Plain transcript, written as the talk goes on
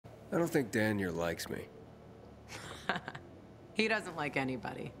I don't think Daniel likes me. He doesn't like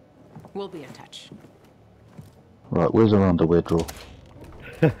anybody. We'll be in touch. Right, where's our underwear drawer?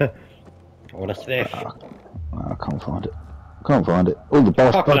 I want to sniff. I can't find it. Can't find it. All the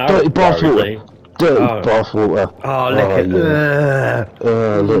bath, Fucking dirty bath water. Rosie. Dirty bath water. Oh, look at it.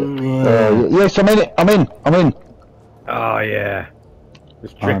 Look. Yes, I'm in it. I'm in. Oh, yeah.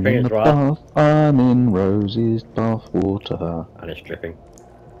 It's I'm dripping in as the well. bath. I'm in Rosie's bath water. And it's dripping.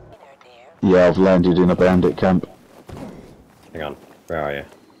 Yeah, I've landed in a bandit camp. Hang on. Where are you?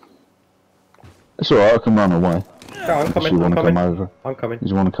 It's alright, I can run away. No, I'm coming. You want I'm to coming. come over? I'm coming.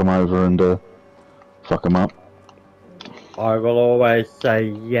 You want to come over and fuck them up? I will always say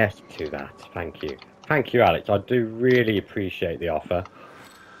yes to that. Thank you. Thank you, Alex. I do really appreciate the offer.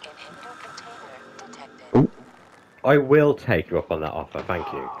 Ooh. I will take you up on that offer. Thank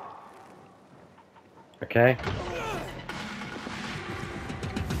you. Okay?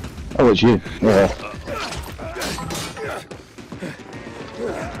 Oh, it's you. Yeah.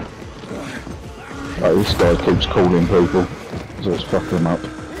 Oh, this guy keeps calling people, so it's fucking them up.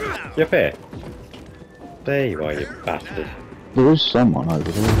 You up here? There you are, you bastard. There is someone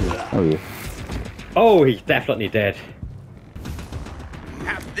over there. Oh, yeah. Oh, he's definitely dead.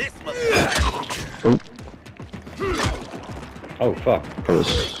 Oh, Oh, fuck. oh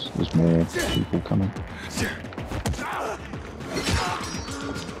there's more people coming.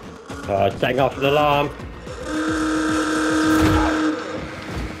 Setting off an alarm.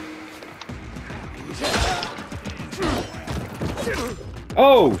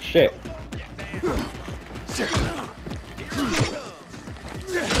 Oh, shit.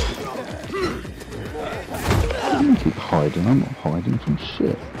 I keep hiding, I'm not hiding from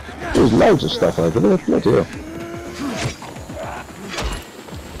shit. There's loads of stuff over there, bloody hell.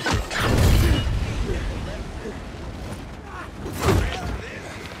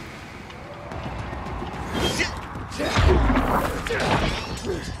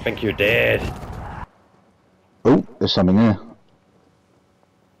 I think you're dead. Oh, there's something here.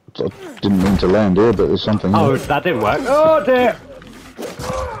 I didn't mean to land here, but there's something Oh, here. that didn't work. Oh, dear.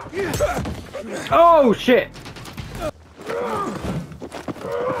 Oh, shit.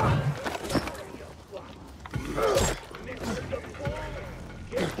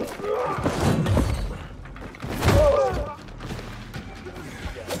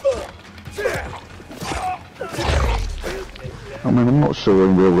 I mean, I'm not sure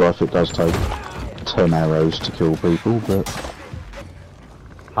in real life it does take 10 arrows to kill people, but...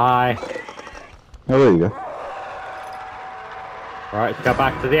 Hi. Oh, there you go. Right, let's go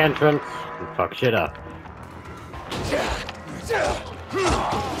back to the entrance and fuck shit up.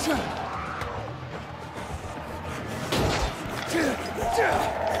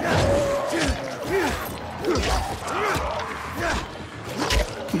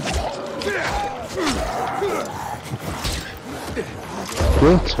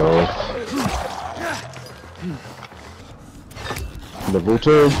 Get off. Level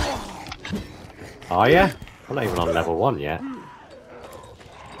 2. Are you? I'm not even on level 1 yet.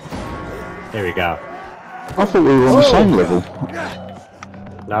 Here we go. I thought we were on the same level.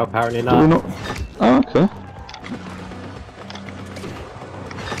 No, apparently Did we not. not? Oh, okay.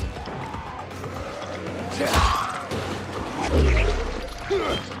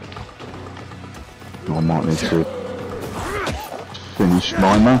 I might need to finish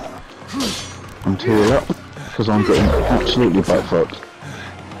mine now and heal up because I'm getting absolutely butt fucked.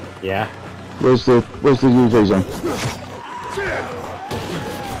 Yeah. Where's the UV zone?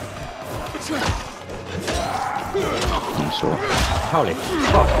 I'm sorry. Holy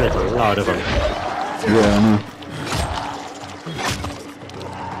fuck, there's a load of them. Yeah, I know.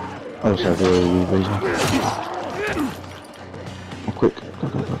 I also have the UV zone. Oh, quick. Go, go,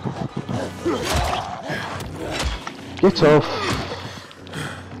 go, go, go, go, go. Get off!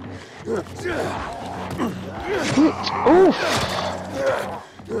 Get off!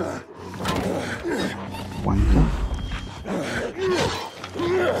 Wanker.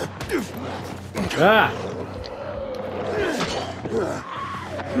 Ah!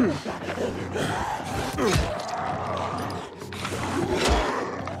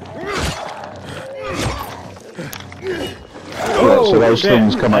 Yeah, so those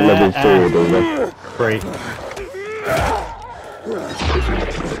things come at level 4, do they? 3.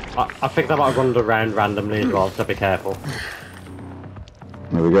 I think they might have wandered around randomly as well, so be careful.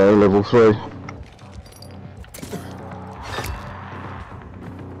 There we go, level 3.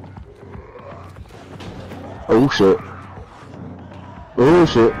 Oh shit. Oh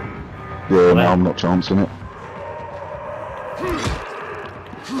shit. Yeah, no, I'm not chancing it.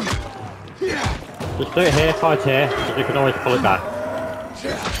 Just do it here, fight here, because you can always pull it back.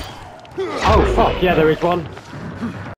 Oh fuck, yeah, there is one.